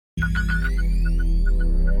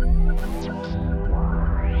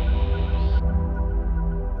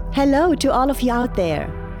Hello to all of you out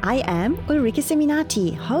there. I am Ulrike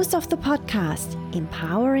Seminati, host of the podcast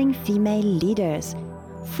Empowering Female Leaders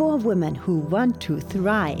for women who want to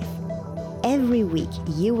thrive. Every week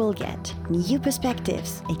you will get new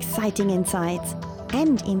perspectives, exciting insights,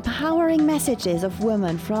 and empowering messages of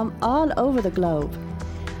women from all over the globe.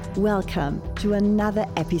 Welcome to another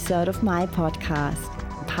episode of my podcast,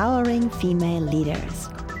 Empowering Female Leaders.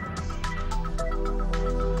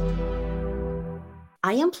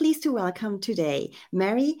 I am pleased to welcome today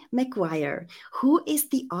Mary McGuire, who is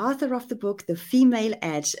the author of the book, The Female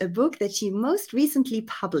Edge, a book that she most recently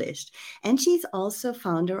published. And she's also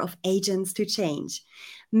founder of Agents to Change.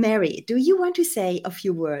 Mary, do you want to say a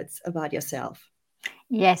few words about yourself?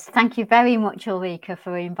 Yes, thank you very much, Ulrike,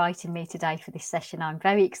 for inviting me today for this session. I'm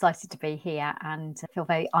very excited to be here and feel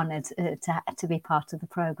very honoured to be part of the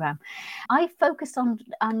programme. I focused on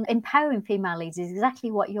empowering female leaders,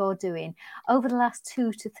 exactly what you're doing, over the last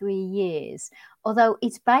 2 to 3 years, although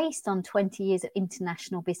it's based on 20 years of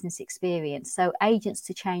international business experience. So Agents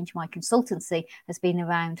to Change, my consultancy, has been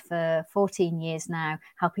around for 14 years now,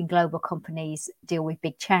 helping global companies deal with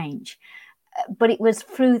big change. But it was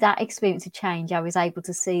through that experience of change I was able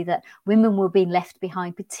to see that women were being left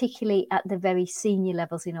behind, particularly at the very senior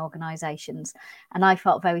levels in organisations. And I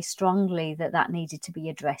felt very strongly that needed to be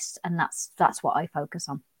addressed. And that's what I focus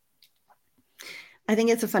on. I think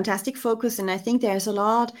it's a fantastic focus. And I think there's a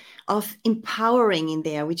lot of empowering in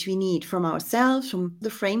there, which we need from ourselves, from the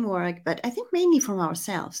framework, but I think mainly from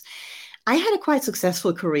ourselves. I had a quite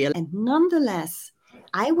successful career, and nonetheless,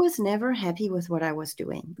 I was never happy with what I was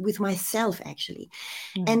doing, with myself, actually.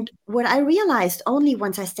 And what I realized only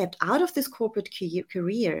once I stepped out of this corporate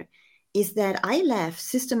career is that I left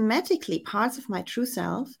systematically parts of my true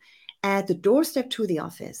self at the doorstep to the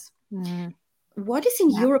office. What is, in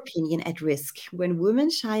your opinion, at risk when women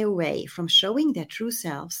shy away from showing their true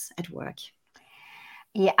selves at work?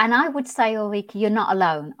 Yeah, and I would say, Ulrike, you're not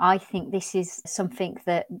alone. I think this is something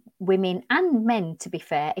that women and men, to be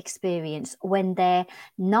fair, experience when they're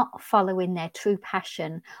not following their true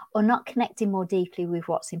passion or not connecting more deeply with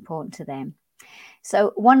what's important to them.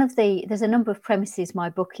 So there's a number of premises my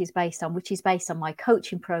book is based on, which is based on my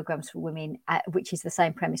coaching programs for women, which is the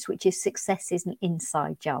same premise, which is success is an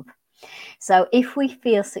inside job. So if we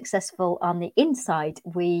feel successful on the inside,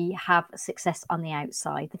 we have success on the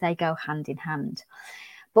outside. They go hand in hand.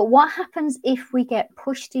 But what happens if we get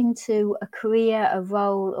pushed into a career, a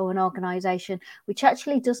role, or an organisation which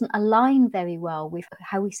actually doesn't align very well with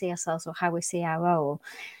how we see ourselves or how we see our role?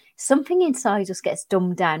 Something inside us gets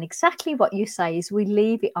dumbed down. Exactly what you say is we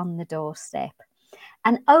leave it on the doorstep.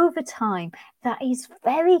 And over time, that is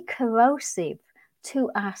very corrosive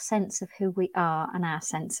to our sense of who we are and our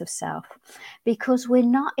sense of self, because we're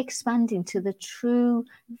not expanding to the true,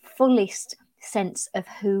 fullest sense of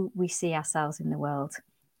who we see ourselves in the world.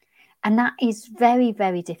 And that is very,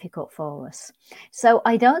 very difficult for us. So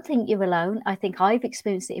I don't think you're alone. I think I've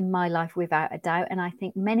experienced it in my life without a doubt. And I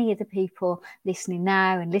think many of the people listening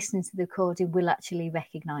now and listening to the recording will actually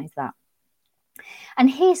recognise that.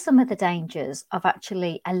 And here's some of the dangers of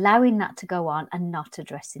actually allowing that to go on and not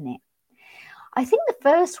addressing it. I think the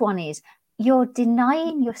first one is you're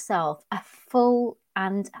denying yourself a full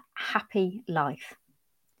and happy life.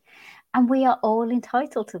 And we are all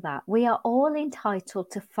entitled to that. We are all entitled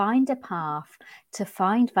to find a path, to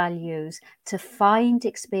find values, to find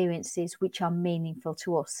experiences which are meaningful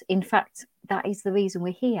to us. In fact, that is the reason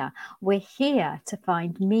we're here. We're here to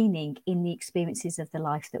find meaning in the experiences of the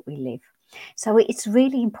life that we live. So it's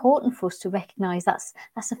really important for us to recognise that's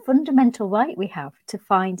a fundamental right we have to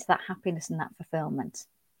find that happiness and that fulfilment.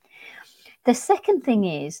 The second thing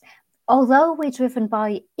is, although we're driven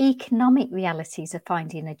by economic realities of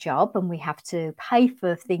finding a job and we have to pay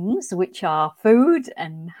for things which are food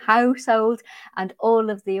and household and all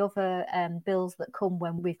of the other bills that come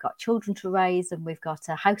when we've got children to raise and we've got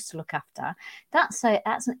a house to look after, that's an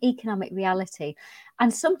economic reality.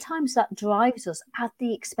 And sometimes that drives us at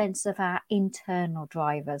the expense of our internal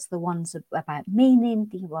drivers, the ones about meaning,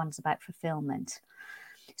 the ones about fulfillment.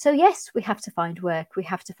 So yes, we have to find work. We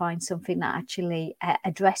have to find something that actually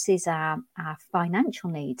addresses our financial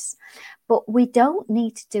needs. But we don't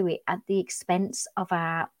need to do it at the expense of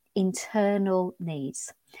our internal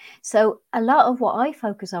needs. So a lot of what I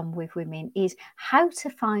focus on with women is how to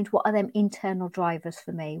find what are them internal drivers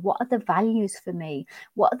for me, what are the values for me,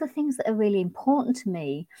 what are the things that are really important to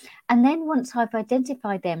me. And then once I've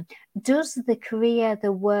identified them, does the career,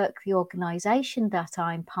 the work, the organisation that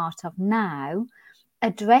I'm part of now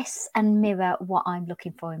address and mirror what I'm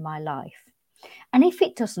looking for in my life? And if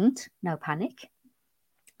it doesn't, no panic.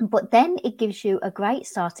 But then it gives you a great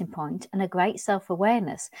starting point and a great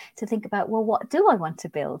self-awareness to think about, well, what do I want to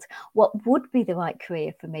build? What would be the right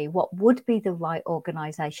career for me? What would be the right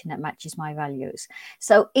organization that matches my values?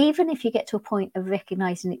 So even if you get to a point of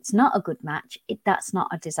recognizing it's not a good match, that's not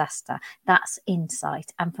a disaster. That's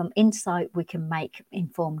insight. And from insight, we can make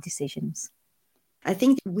informed decisions. I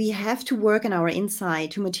think we have to work on our inside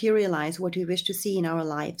to materialize what we wish to see in our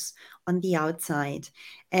lives on the outside.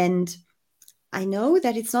 And I know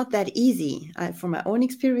that it's not that easy from my own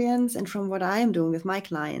experience and from what I am doing with my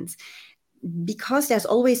clients, because there's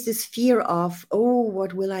always this fear of, oh,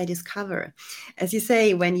 what will I discover? As you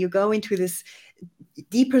say, when you go into this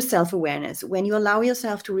deeper self-awareness, when you allow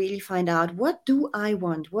yourself to really find out, what do I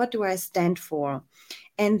want? What do I stand for?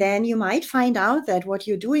 And then you might find out that what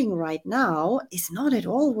you're doing right now is not at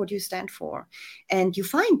all what you stand for. And you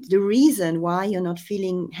find the reason why you're not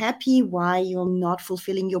feeling happy, why you're not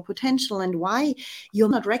fulfilling your potential, and why you're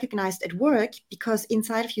not recognized at work, because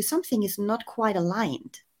inside of you, something is not quite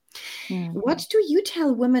aligned. Mm. What do you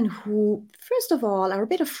tell women who, first of all, are a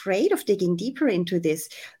bit afraid of digging deeper into this,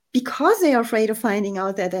 because they are afraid of finding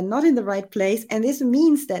out that they're not in the right place? And this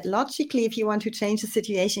means that logically, if you want to change the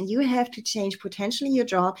situation, you have to change potentially your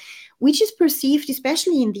job, which is perceived,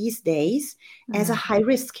 especially in these days, as a high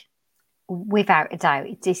risk. Without a doubt,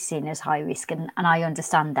 it is seen as high risk, and I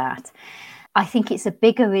understand that. I think it's a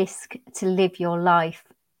bigger risk to live your life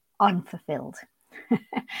unfulfilled.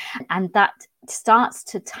 And that starts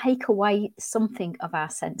to take away something of our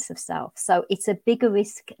sense of self. So it's a bigger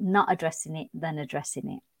risk not addressing it than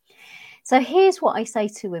addressing it. So here's what I say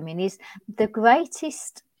to women is the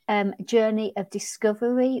greatest journey of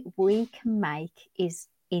discovery we can make is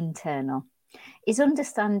internal, is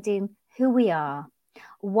understanding who we are,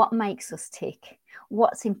 what makes us tick,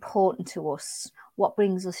 what's important to us, what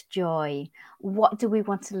brings us joy, what do we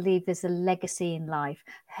want to leave as a legacy in life,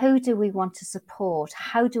 who do we want to support,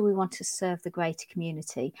 how do we want to serve the greater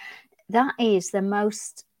community. That is the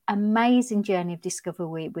most amazing journey of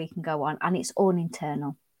discovery we can go on, and it's all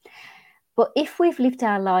internal. But if we've lived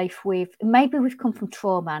our life with, maybe we've come from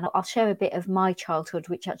trauma, and I'll share a bit of my childhood,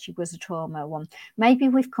 which actually was a trauma one. Maybe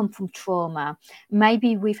we've come from trauma.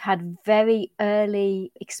 Maybe we've had very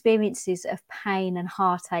early experiences of pain and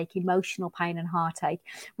heartache, emotional pain and heartache,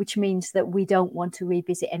 which means that we don't want to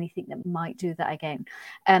revisit anything that might do that again.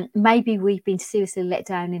 Maybe we've been seriously let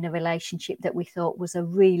down in a relationship that we thought was a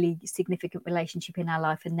really significant relationship in our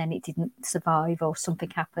life, and then it didn't survive, or something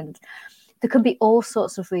happened. There can be all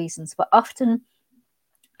sorts of reasons, but often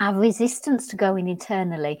our resistance to going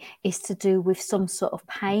internally is to do with some sort of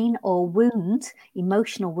pain or wound,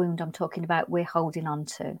 emotional wound I'm talking about, we're holding on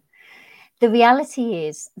to. The reality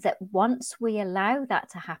is that once we allow that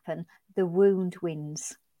to happen, the wound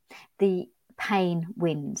wins, the pain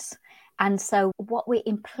wins. And so what we're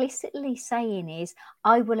implicitly saying is,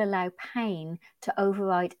 I will allow pain to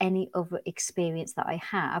override any other experience that I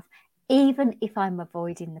have, even if I'm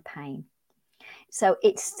avoiding the pain. So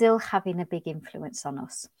it's still having a big influence on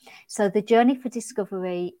us. So the journey for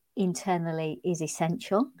discovery internally is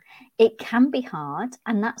essential. It can be hard,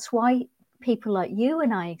 and that's why people like you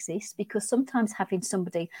and I exist, because sometimes having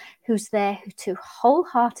somebody who's there to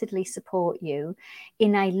wholeheartedly support you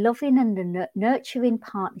in a loving and nurturing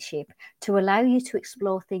partnership to allow you to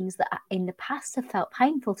explore things that in the past have felt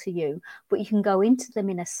painful to you, but you can go into them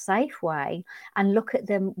in a safe way and look at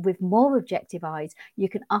them with more objective eyes, you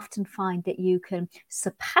can often find that you can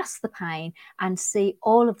surpass the pain and see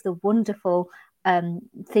all of the wonderful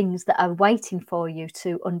things that are waiting for you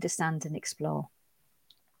to understand and explore.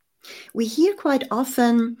 We hear quite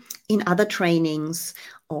often in other trainings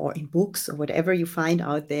or in books or whatever you find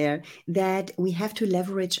out there that we have to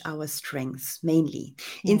leverage our strengths mainly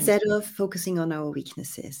instead of focusing on our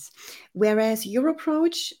weaknesses. Whereas your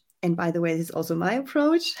approach, and by the way, this is also my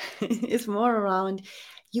approach, is more around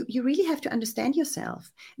you really have to understand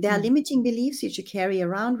yourself. There are limiting beliefs that you carry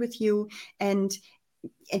around with you, and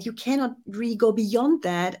you cannot really go beyond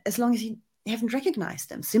that as long as you haven't recognized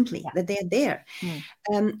them, simply that they're there.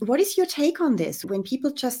 What is your take on this? When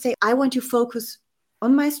people just say, I want to focus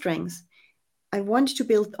on my strengths, I want to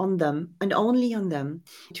build on them and only on them,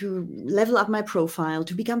 to level up my profile,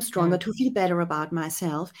 to become stronger, to feel better about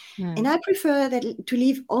myself. And I prefer that to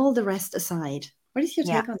leave all the rest aside. What is your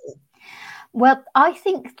take on it? Well, I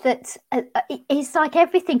think that it's like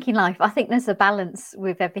everything in life. I think there's a balance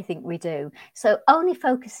with everything we do. So only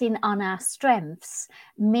focusing on our strengths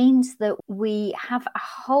means that we have a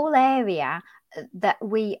whole area that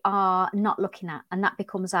we are not looking at, and that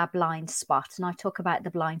becomes our blind spot. And I talk about the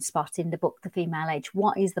blind spot in the book, The Female Edge.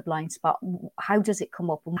 What is the blind spot? How does it come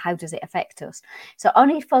up, and how does it affect us? So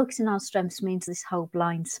only focusing on strengths means this whole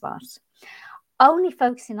blind spot. Only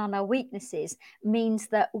focusing on our weaknesses means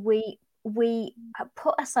that we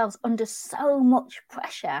put ourselves under so much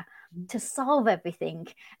pressure to solve everything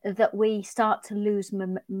that we start to lose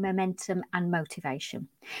momentum and motivation.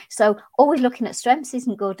 So always looking at strengths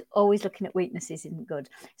isn't good, always looking at weaknesses isn't good.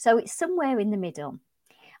 So it's somewhere in the middle.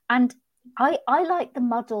 And I like the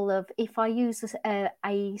model of, if I use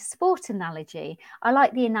a sport analogy, I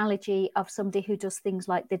like the analogy of somebody who does things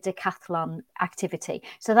like the decathlon activity.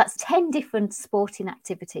 So that's 10 different sporting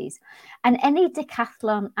activities. And any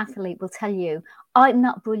decathlon athlete will tell you, I'm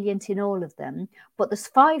not brilliant in all of them, but there's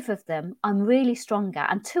 5 of them I'm really strong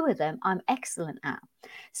at, and 2 of them I'm excellent at.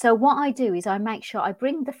 So what I do is I make sure I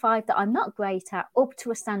bring the 5 that I'm not great at up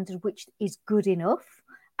to a standard which is good enough,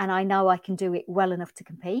 and I know I can do it well enough to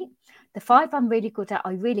compete. The 5 I'm really good at,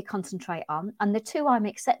 I really concentrate on. And the 2 I'm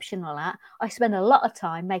exceptional at, I spend a lot of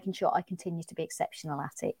time making sure I continue to be exceptional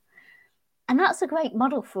at it. And that's a great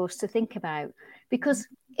model for us to think about, because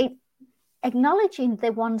acknowledging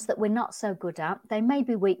the ones that we're not so good at, they may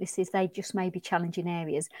be weaknesses, they just may be challenging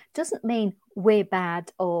areas, doesn't mean we're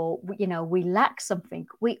bad or, we lack something.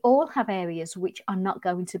 We all have areas which are not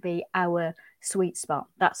going to be our sweet spot.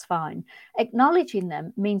 That's fine. Acknowledging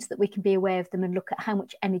them means that we can be aware of them and look at how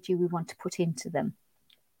much energy we want to put into them.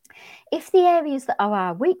 If the areas that are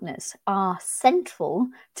our weakness are central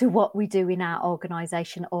to what we do in our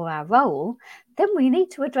organisation or our role, then we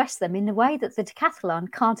need to address them in the way that the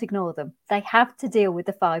decathlon can't ignore them. They have to deal with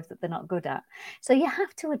the 5 that they're not good at. So you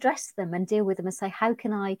have to address them and deal with them and say, how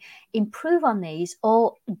can I improve on these,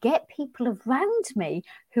 or get people around me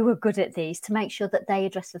who are good at these to make sure that they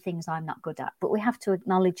address the things I'm not good at. But we have to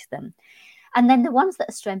acknowledge them. And then the ones that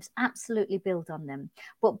are strengths, absolutely build on them,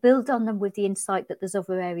 but build on them with the insight that there's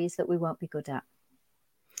other areas that we won't be good at.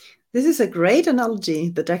 This is a great analogy,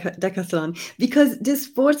 the decathlon, because this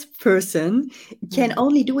sports person can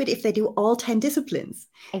only do it if they do all 10 disciplines.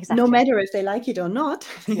 Exactly. No matter if they like it or not,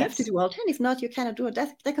 they have to do all 10. If not, you cannot do a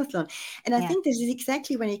decathlon. And I think this is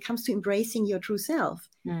exactly when it comes to embracing your true self.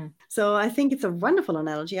 So I think it's a wonderful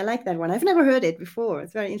analogy. I like that one. I've never heard it before.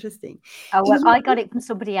 It's very interesting. Oh, well, I got it from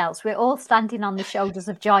somebody else. We're all standing on the shoulders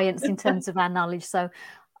of giants in terms of our knowledge. So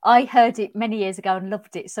I heard it many years ago and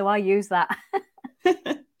loved it. So I use that.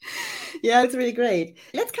 Yeah, it's really great.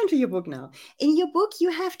 Let's come to your book now. In your book,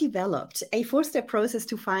 you have developed a 4-step process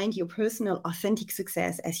to find your personal authentic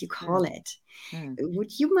success, as you call it.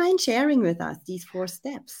 Would you mind sharing with us these 4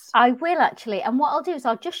 steps? I will, actually. And what I'll do is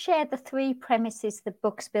I'll just share the 3 premises the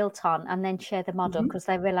book's built on, and then share the model, because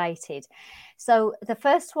they're related. So the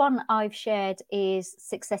first one I've shared is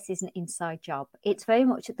success is an inside job. It's very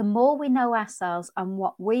much the more we know ourselves and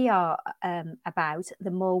what we are about,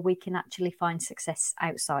 the more we can actually find success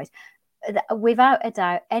outside. Without a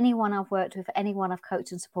doubt, anyone I've worked with, anyone I've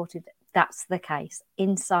coached and supported, that's the case.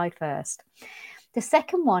 Inside first. The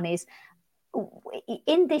second one is,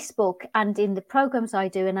 in this book and in the programs I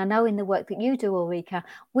do, and I know in the work that you do, Ulrika,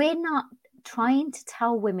 we're not trying to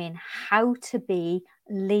tell women how to be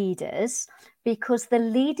leaders, because the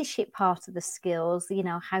leadership part of the skills,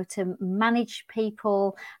 how to manage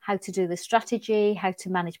people, how to do the strategy, how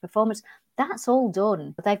to manage performance, that's all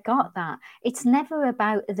done. They've got that. It's never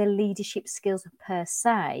about the leadership skills per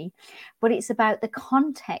se, but it's about the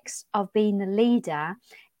context of being a leader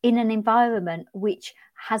in an environment which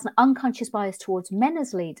has an unconscious bias towards men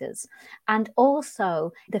as leaders. And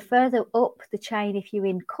also, the further up the chain, if you're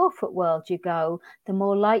in corporate world you go, the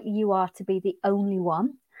more likely you are to be the only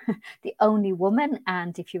one, the only woman,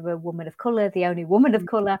 and if you're a woman of colour, the only woman of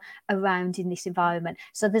colour around in this environment.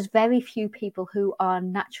 So there's very few people who are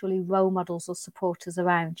naturally role models or supporters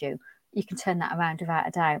around you. You can turn that around without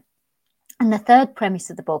a doubt. And the third premise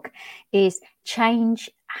of the book is change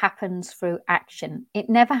happens through action. It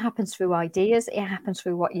never happens through ideas. It happens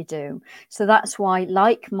through what you do. So that's why,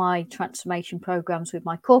 like my transformation programs with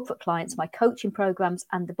my corporate clients, my coaching programs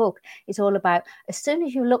and the book is all about, as soon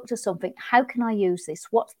as you look to something, how can I use this?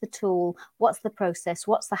 What's the tool? What's the process?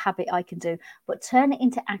 What's the habit I can do? But turn it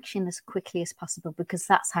into action as quickly as possible, because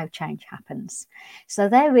that's how change happens. So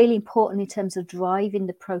they're really important in terms of driving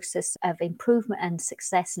the process of improvement and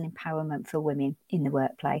success and empowerment for women in the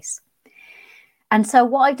workplace. And so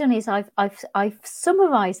what I've done is I've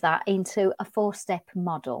summarized that into a 4-step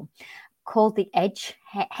model called the EDGE.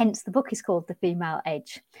 Hence, the book is called The Female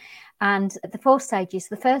Edge. And the 4 stages,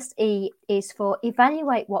 the first E is for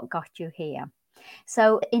evaluate what got you here.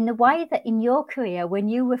 So in the way that in your career, when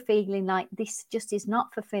you were feeling like this just is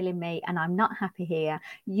not fulfilling me and I'm not happy here,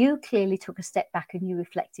 you clearly took a step back and you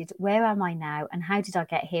reflected, where am I now and how did I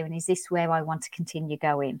get here? And is this where I want to continue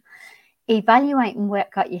going? Evaluating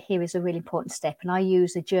what got you here is a really important step. And I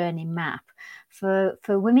use a journey map for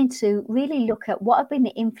women to really look at what have been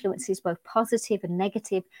the influences, both positive and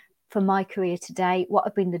negative, for my career today, what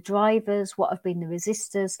have been the drivers, what have been the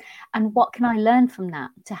resistors, and what can I learn from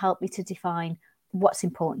that to help me to define what's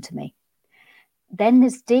important to me. Then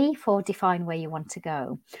there's D for define where you want to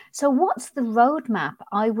go. So what's the roadmap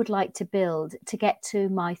I would like to build to get to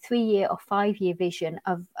my 3-year or 5-year vision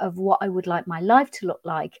of what I would like my life to look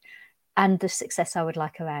like and the success I would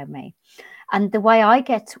like around me? And the way I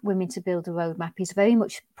get women to build a roadmap is very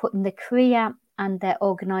much putting the career and their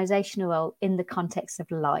organizational role in the context of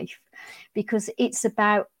life, because it's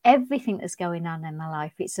about everything that's going on in our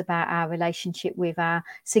life. It's about our relationship with our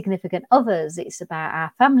significant others. It's about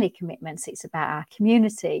our family commitments. It's about our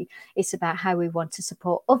community. It's about how we want to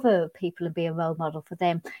support other people and be a role model for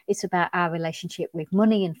them. It's about our relationship with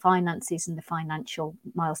money and finances and the financial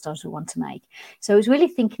milestones we want to make. So it's really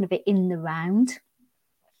thinking of it in the round.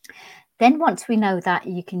 Then once we know that,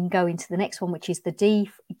 you can go into the next one, which is the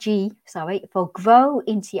G for grow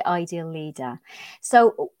into your ideal leader.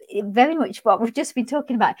 So very much what we've just been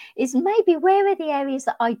talking about is maybe where are the areas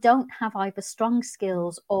that I don't have either strong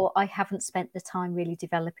skills or I haven't spent the time really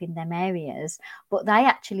developing them areas, but they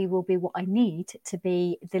actually will be what I need to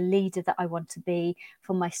be the leader that I want to be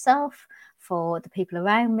for myself, for the people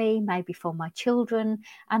around me, maybe for my children,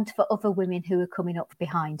 and for other women who are coming up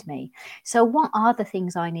behind me. So what are the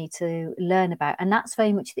things I need to learn about? And that's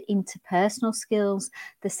very much the interpersonal skills,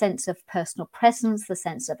 the sense of personal presence, the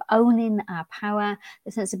sense of owning our power,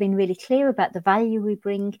 the sense of being really clear about the value we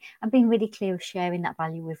bring and being really clear of sharing that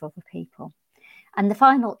value with other people. And the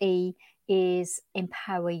final E is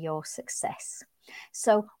empower your success.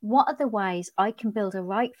 So what are the ways I can build a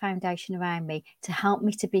right foundation around me to help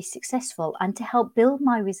me to be successful and to help build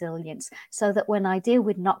my resilience so that when I deal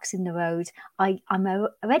with knocks in the road, I'm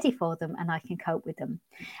ready for them and I can cope with them.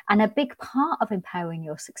 And a big part of empowering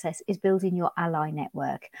your success is building your ally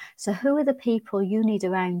network. So who are the people you need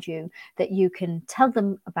around you that you can tell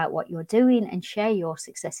them about what you're doing and share your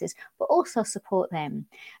successes, but also support them?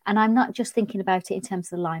 And I'm not just thinking about it in terms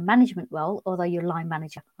of the line management role, although your line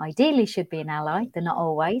manager ideally should be an ally. They're not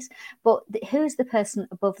always, but who's the person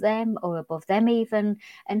above them or above them even,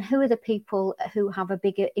 and who are the people who have a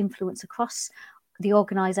bigger influence across the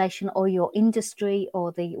organization or your industry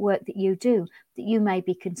or the work that you do that you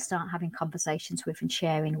maybe can start having conversations with and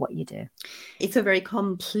sharing what you do. It's a very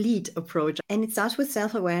complete approach, and it starts with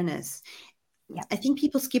self-awareness. Yeah. I think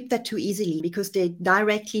people skip that too easily because they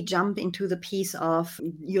directly jump into the piece of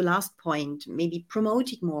your last point, maybe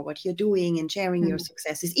promoting more what you're doing and sharing your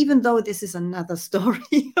successes, even though this is another story,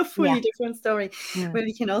 a fully different story, where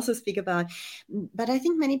we can also speak about. But I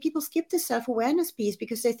think many people skip the self-awareness piece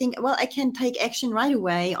because they think, well, I can take action right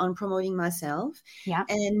away on promoting myself. Yeah.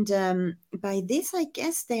 And by this, I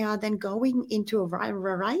guess they are then going into a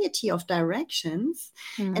variety of directions,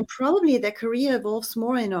 and probably their career evolves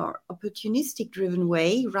more in an opportunistic driven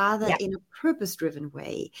way rather in a purpose driven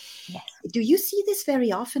way. Yes. Do you see this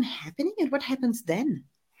very often happening, and what happens then?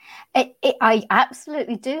 I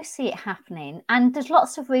absolutely do see it happening, and there's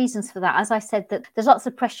lots of reasons for that. As I said, that there's lots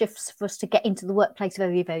of pressure for us to get into the workplace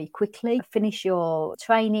very, very quickly, finish your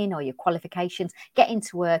training or your qualifications, get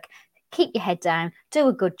into work, keep your head down, do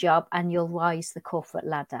a good job, and you'll rise the corporate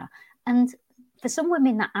ladder. And for some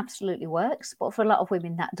women, that absolutely works, but for a lot of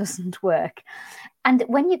women, that doesn't work. And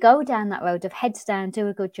when you go down that road of heads down, do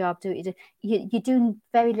a good job, you're doing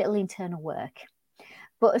very little internal work.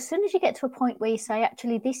 But as soon as you get to a point where you say,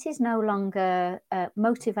 actually, this is no longer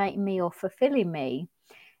motivating me or fulfilling me,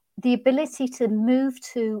 the ability to move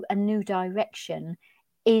to a new direction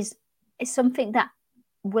is something that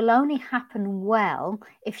will only happen well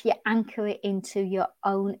if you anchor it into your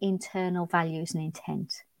own internal values and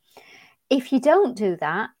intent. If you don't do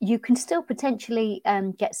that, you can still potentially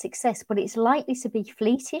get success, but it's likely to be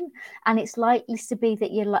fleeting, and it's likely to be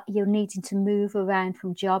that you're needing to move around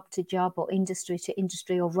from job to job or industry to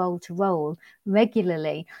industry or role to role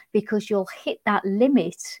regularly, because you'll hit that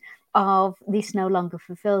limit of this no longer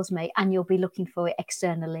fulfills me, and you'll be looking for it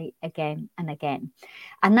externally again and again.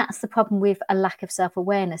 And that's the problem with a lack of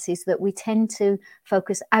self-awareness, is that we tend to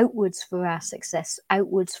focus outwards for our success,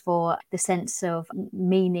 outwards for the sense of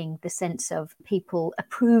meaning, the sense of people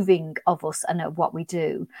approving of us and of what we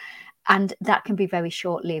do. And that can be very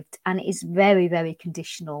short-lived, and it is very, very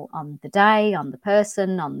conditional on the day, on the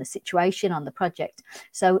person, on the situation, on the project.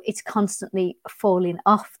 So it's constantly falling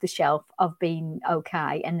off the shelf of being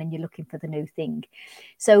okay, and then you're looking for the new thing.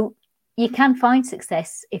 So you can find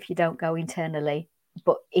success if you don't go internally,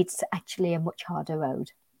 but it's actually a much harder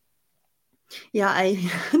road. Yeah, I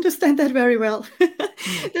understand that very well.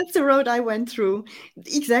 That's the road I went through.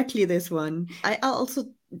 Exactly this one. I also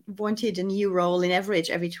wanted a new role in average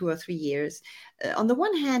every 2 or 3 years. On the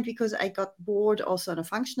one hand, because I got bored also on a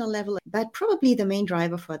functional level, but probably the main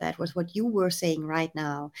driver for that was what you were saying right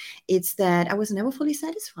now. It's that I was never fully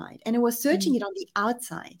satisfied, and I was searching it on the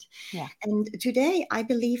outside. Yeah. And today I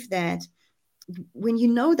believe that when you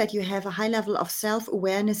know that you have a high level of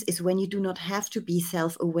self-awareness is when you do not have to be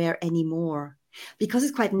self-aware anymore, because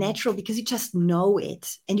it's quite natural, because you just know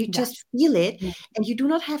it and you just feel it, and you do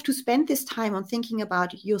not have to spend this time on thinking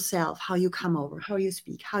about yourself, how you come over, how you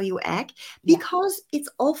speak, how you act, because it's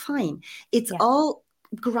all fine. It's all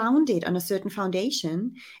grounded on a certain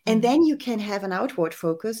foundation, and then you can have an outward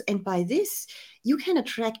focus, and by this you can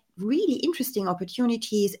attract really interesting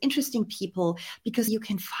opportunities, interesting people, because you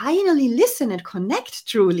can finally listen and connect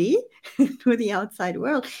truly to the outside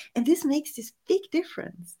world, and this makes this big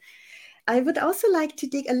difference. I would also like to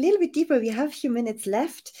dig a little bit deeper. We have a few minutes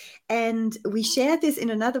left, and we shared this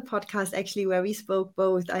in another podcast, actually, where we spoke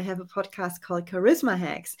both. I have a podcast called Charisma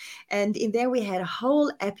Hacks, and in there we had a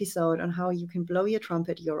whole episode on how you can blow your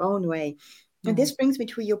trumpet your own way. And this brings me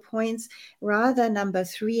to your points, rather number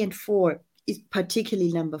 3 and 4,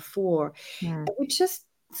 particularly number 4. I would just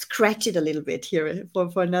scratch it a little bit here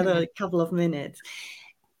for another couple of minutes.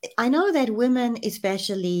 I know that women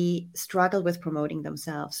especially struggle with promoting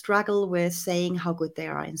themselves, struggle with saying how good they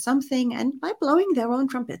are in something, and by blowing their own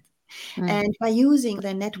trumpet. And by using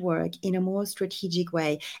their network in a more strategic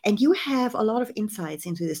way. And you have a lot of insights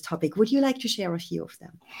into this topic. Would you like to share a few of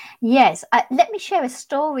them? Yes. Let me share a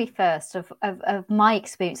story first of my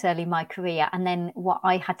experience early in my career, and then what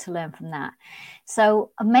I had to learn from that.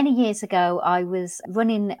 So many years ago, I was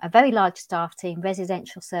running a very large staff team,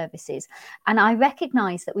 residential services, and I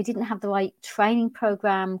recognised that we didn't have the right training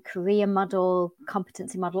programme, career model,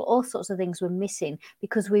 competency model, all sorts of things were missing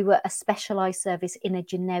because we were a specialised service in a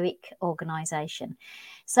generic organisation.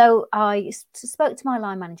 So I spoke to my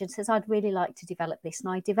line manager and says, I'd really like to develop this. And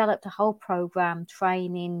I developed a whole program,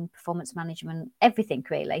 training, performance management, everything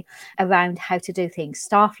really around how to do things.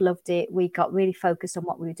 Staff loved it. We got really focused on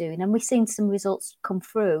what we were doing, and we've seen some results come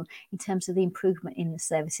through in terms of the improvement in the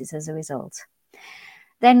services as a result.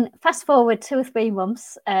 Then fast forward 2 or 3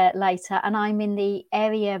 months later, and I'm in the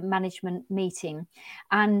area management meeting,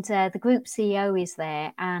 and the group CEO is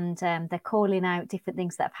there, and they're calling out different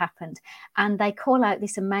things that have happened. And they call out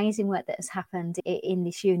this amazing work that has happened in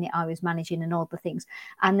this unit I was managing and all the things.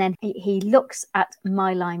 And then he looks at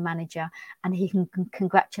my line manager and he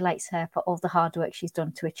congratulates her for all the hard work she's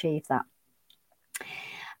done to achieve that.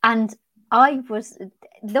 And I was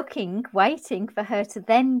waiting for her to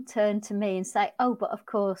then turn to me and say, oh, but of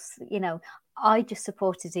course, I just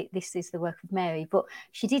supported it. This is the work of Mary. But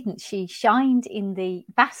she didn't. She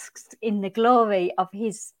basked in the glory of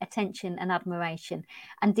his attention and admiration,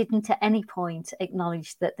 and didn't at any point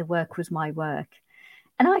acknowledge that the work was my work.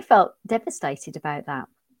 And I felt devastated about that.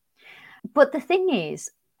 But the thing is,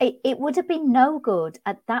 it would have been no good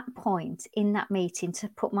at that point in that meeting to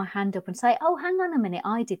put my hand up and say, oh, hang on a minute,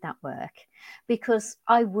 I did that work, because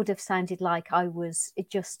I would have sounded like I was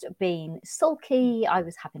just being sulky. I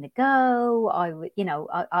was having a go. I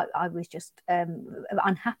was just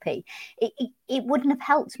unhappy. It wouldn't have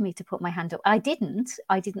helped me to put my hand up. I didn't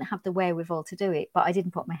have the wherewithal to do it, but I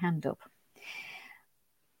didn't put my hand up.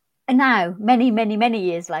 And now, many, many, many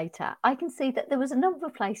years later, I can see that there was a number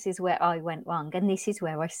of places where I went wrong, and this is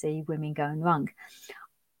where I see women going wrong.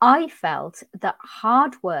 I felt that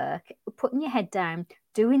hard work, putting your head down,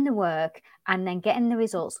 doing the work, and then getting the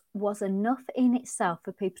results was enough in itself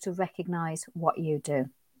for people to recognise what you do.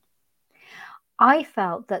 I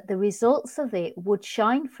felt that the results of it would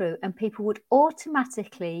shine through, and people would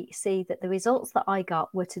automatically see that the results that I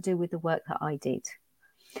got were to do with the work that I did.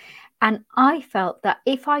 And I felt that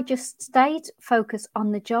if I just stayed focused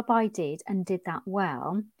on the job I did and did that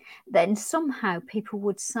well, then somehow people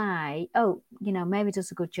would say, oh, Mary does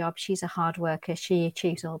a good job. She's a hard worker. She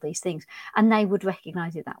achieves all these things. And they would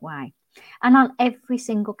recognise it that way. And on every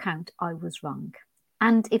single count, I was wrong.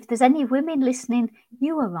 And if there's any women listening,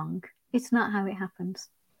 you are wrong. It's not how it happens.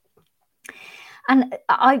 And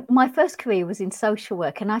my first career was in social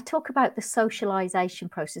work, and I talk about the socialization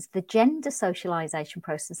process, the gender socialization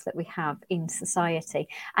process that we have in society,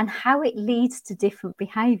 and how it leads to different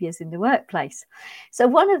behaviors in the workplace. So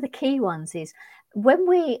one of the key ones is when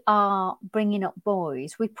we are bringing up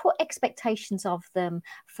boys, we put expectations of them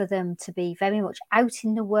for them to be very much out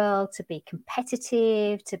in the world, to be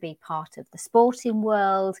competitive, to be part of the sporting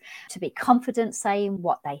world, to be confident saying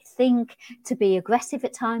what they think, to be aggressive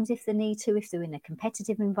at times if they need to, if they're in a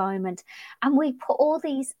competitive environment. And we put all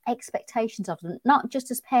these expectations of them, not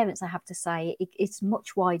just as parents, I have to say, it's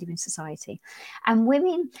much wider in society. And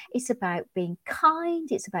women, it's about being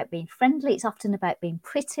kind, it's about being friendly, it's often about being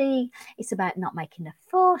pretty, it's about not making a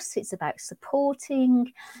fuss, it's about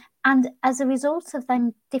supporting. And as a result of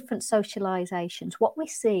them different socializations, what we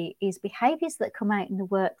see is behaviors that come out in the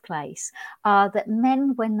workplace are that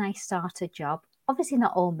men, when they start a job, obviously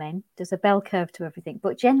not all men, there's a bell curve to everything,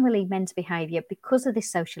 but generally men's behavior, because of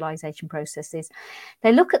this socialization processes,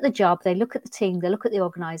 they look at the job, they look at the team, they look at the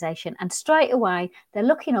organization, and straight away they're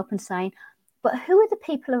looking up and saying, but who are the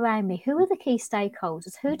people around me? Who are the key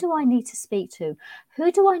stakeholders? Who do I need to speak to?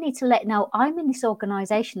 Who do I need to let know I'm in this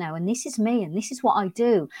organization now, and this is me, and this is what I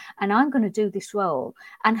do, and I'm going to do this role?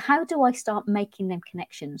 And how do I start making them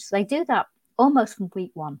connections? They do that almost from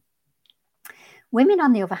week one. Women,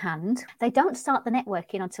 on the other hand, they don't start the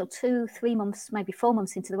networking until 2-3 months, maybe 4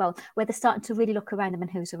 months into the role, where they're starting to really look around them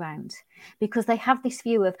and who's around, because they have this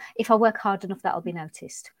view of, if I work hard enough, that'll be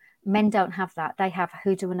noticed. Men don't have that. They have,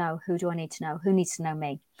 who do I know? Who do I need to know? Who needs to know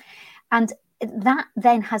me? And that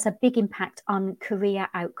then has a big impact on career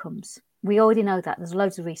outcomes. We already know that. There's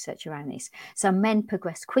loads of research around this. So men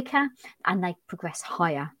progress quicker and they progress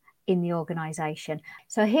higher in the organisation.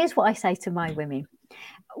 So here's what I say to my women.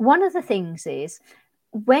 One of the things is,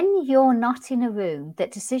 when you're not in a room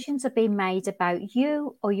that decisions are being made about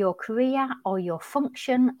you or your career or your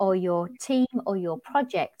function or your team or your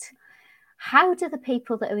project, how do the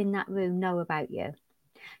people that are in that room know about you?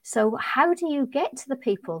 So how do you get to the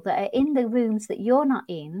people that are in the rooms that you're not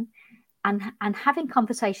in, and having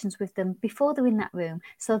conversations with them before they're in that room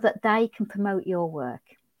so that they can promote your work?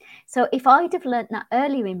 So if I'd have learnt that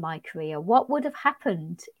earlier in my career, what would have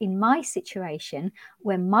happened in my situation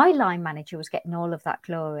when my line manager was getting all of that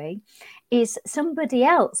glory is somebody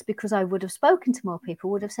else, because I would have spoken to more people,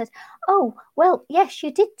 would have said, oh, well, yes,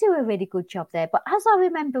 you did do a really good job there. But as I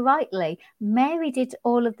remember rightly, Mary did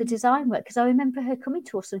all of the design work, because I remember her coming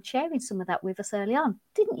to us and sharing some of that with us early on.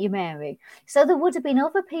 Didn't you, Mary? So there would have been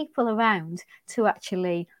other people around to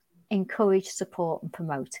actually encourage, support and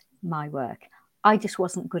promote my work. I just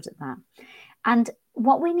wasn't good at that. And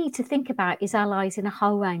what we need to think about is allies in a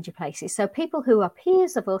whole range of places. So people who are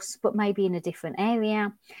peers of us, but maybe in a different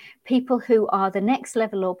area, people who are the next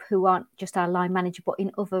level up, who aren't just our line manager, but in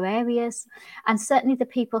other areas, and certainly the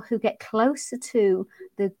people who get closer to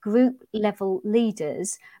the group level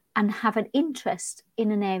leaders and have an interest in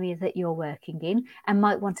an area that you're working in and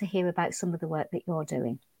might want to hear about some of the work that you're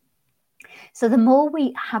doing. So the more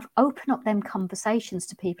we have open up them conversations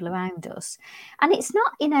to people around us, and it's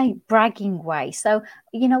not in a bragging way. So,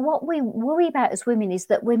 you know, what we worry about as women is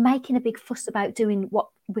that we're making a big fuss about doing what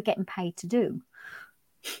we're getting paid to do.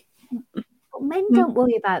 But men don't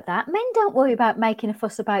worry about that. Men don't worry about making a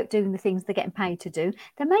fuss about doing the things they're getting paid to do.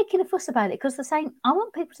 They're making a fuss about it because they're saying, I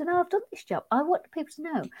want people to know I've done this job. I want people to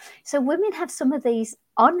know. So women have some of these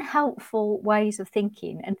unhelpful ways of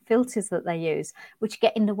thinking and filters that they use, which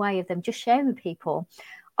get in the way of them just sharing with people.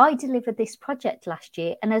 I delivered this project last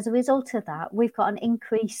year, and as a result of that, we've got an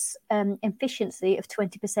increase in efficiency of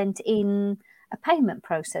 20% in a payment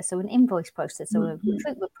process or an invoice process or a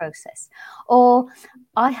recruitment process. Or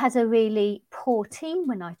I had a really poor team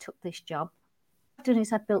when I took this job. What I've done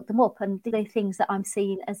is I built them up, and the things that I'm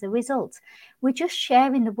seeing as a result. We're just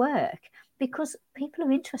sharing the work because people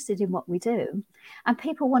are interested in what we do and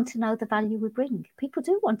people want to know the value we bring. People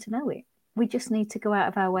do want to know it. We just need to go out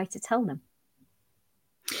of our way to tell them.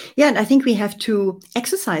 Yeah, and I think we have to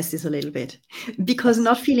exercise this a little bit, because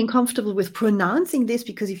not feeling comfortable with pronouncing this,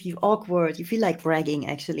 because if you're awkward, you feel like bragging,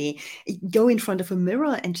 actually, go in front of a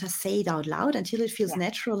mirror and just say it out loud until it feels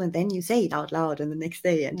natural, and then you say it out loud and the next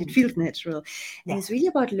day and it feels natural. And it's really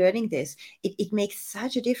about learning this. It makes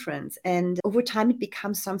such a difference. And over time, it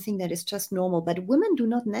becomes something that is just normal. But women do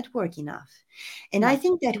not network enough. And I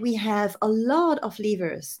think that we have a lot of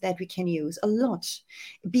levers that we can use, a lot,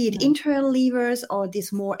 be it internal levers or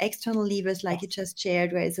this more external levers like you just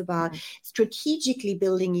shared, where it's about strategically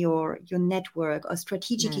building your network or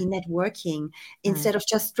strategically networking instead of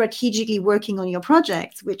just strategically working on your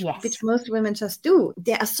projects, which most women just do.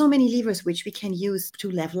 There are so many levers which we can use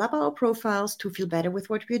to level up our profiles, to feel better with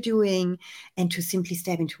what we're doing, and to simply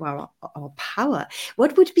step into our power.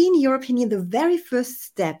 What would be, in your opinion, the very first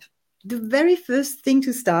step, the very first thing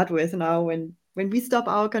to start with now when we stop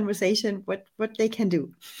our conversation, what they can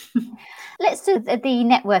do? Let's do the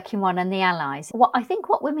networking one and the allies.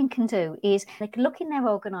 What women can do is they can look in their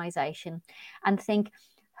organisation and think,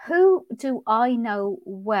 who do I know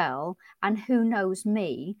well and who knows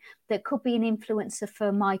me that could be an influencer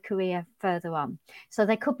for my career further on? So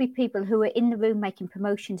there could be people who are in the room making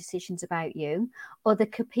promotion decisions about you, or there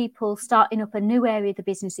could be people starting up a new area of the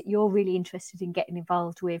business that you're really interested in getting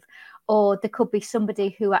involved with, or there could be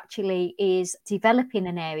somebody who actually is developing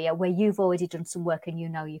an area where you've already done some work and you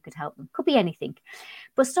know you could help them. Could be anything.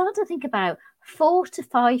 But start to think about 4 to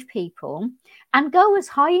 5 people and go as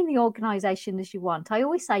high in the organisation as you want. I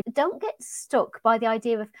always say, don't get stuck by the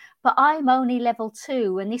idea of, but I'm only level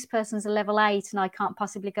 2 and this person's a level 8 and I can't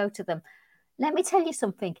possibly go to them. Let me tell you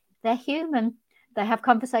something. They're human. They have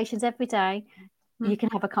conversations every day. You can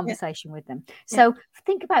have a conversation with them. So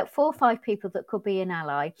think about 4 or 5 people that could be an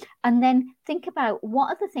ally, and then think about, what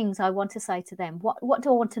are the things I want to say to them? What do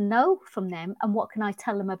I want to know from them, and what can I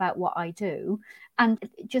tell them about what I do? And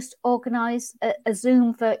just organise a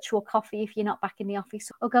Zoom virtual coffee if you're not back in the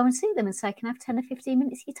office, or go and see them and say, can I have 10 or 15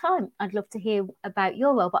 minutes of your time? I'd love to hear about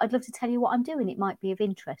your role, but I'd love to tell you what I'm doing. It might be of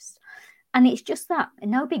interest. And it's just that,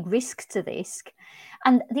 no big risk to this.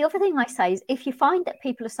 And the other thing I say is, if you find that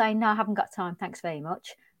people are saying, no, I haven't got time, thanks very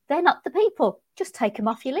much, they're not the people. Just take them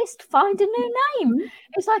off your list. Find a new name.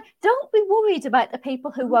 It's like, don't be worried about the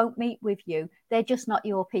people who won't meet with you. They're just not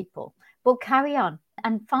your people. But carry on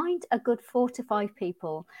and find a good 4 to 5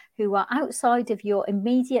 people who are outside of your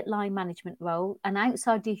immediate line management role and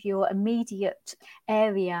outside of your immediate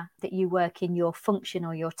area that you work in, your function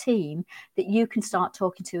or your team, that you can start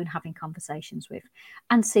talking to and having conversations with,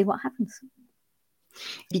 and see what happens.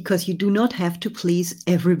 Because you do not have to please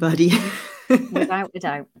everybody. Without a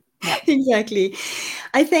doubt. Yeah. Exactly.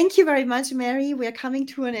 I thank you very much, Mary. We're coming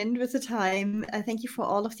to an end with the time. I thank you for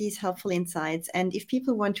all of these helpful insights. And if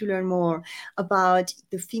people want to learn more about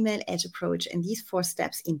the Female Edge approach and these 4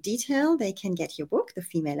 steps in detail, they can get your book, The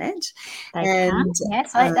Female Edge. They can.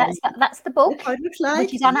 Yes, that's the book. That's how it looks like.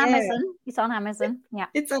 Which is on Amazon. It's on Amazon. Yeah.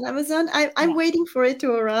 It's on Amazon. I'm waiting for it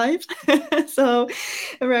to arrive. So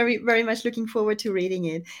very, very much looking forward to reading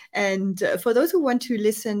it. And for those who want to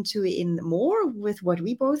listen to it in more with what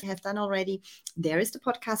we both have done already, there is the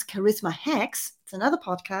podcast Charisma Hacks. It's another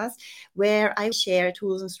podcast where I share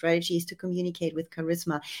tools and strategies to communicate with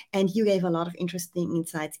charisma. And you gave a lot of interesting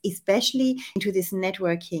insights, especially into this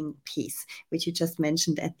networking piece, which you just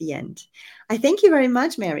mentioned at the end. I thank you very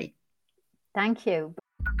much, Mary. Thank you.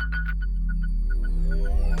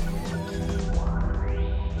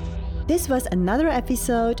 This was another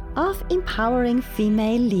episode of Empowering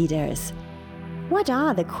Female Leaders. What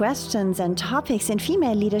are the questions and topics in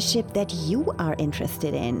female leadership that you are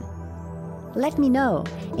interested in? Let me know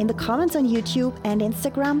in the comments on YouTube and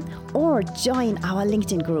Instagram, or join our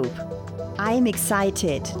LinkedIn group. I'm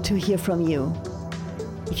excited to hear from you.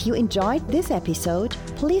 If you enjoyed this episode,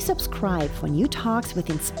 please subscribe for new talks with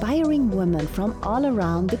inspiring women from all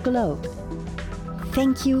around the globe.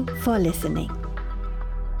 Thank you for listening.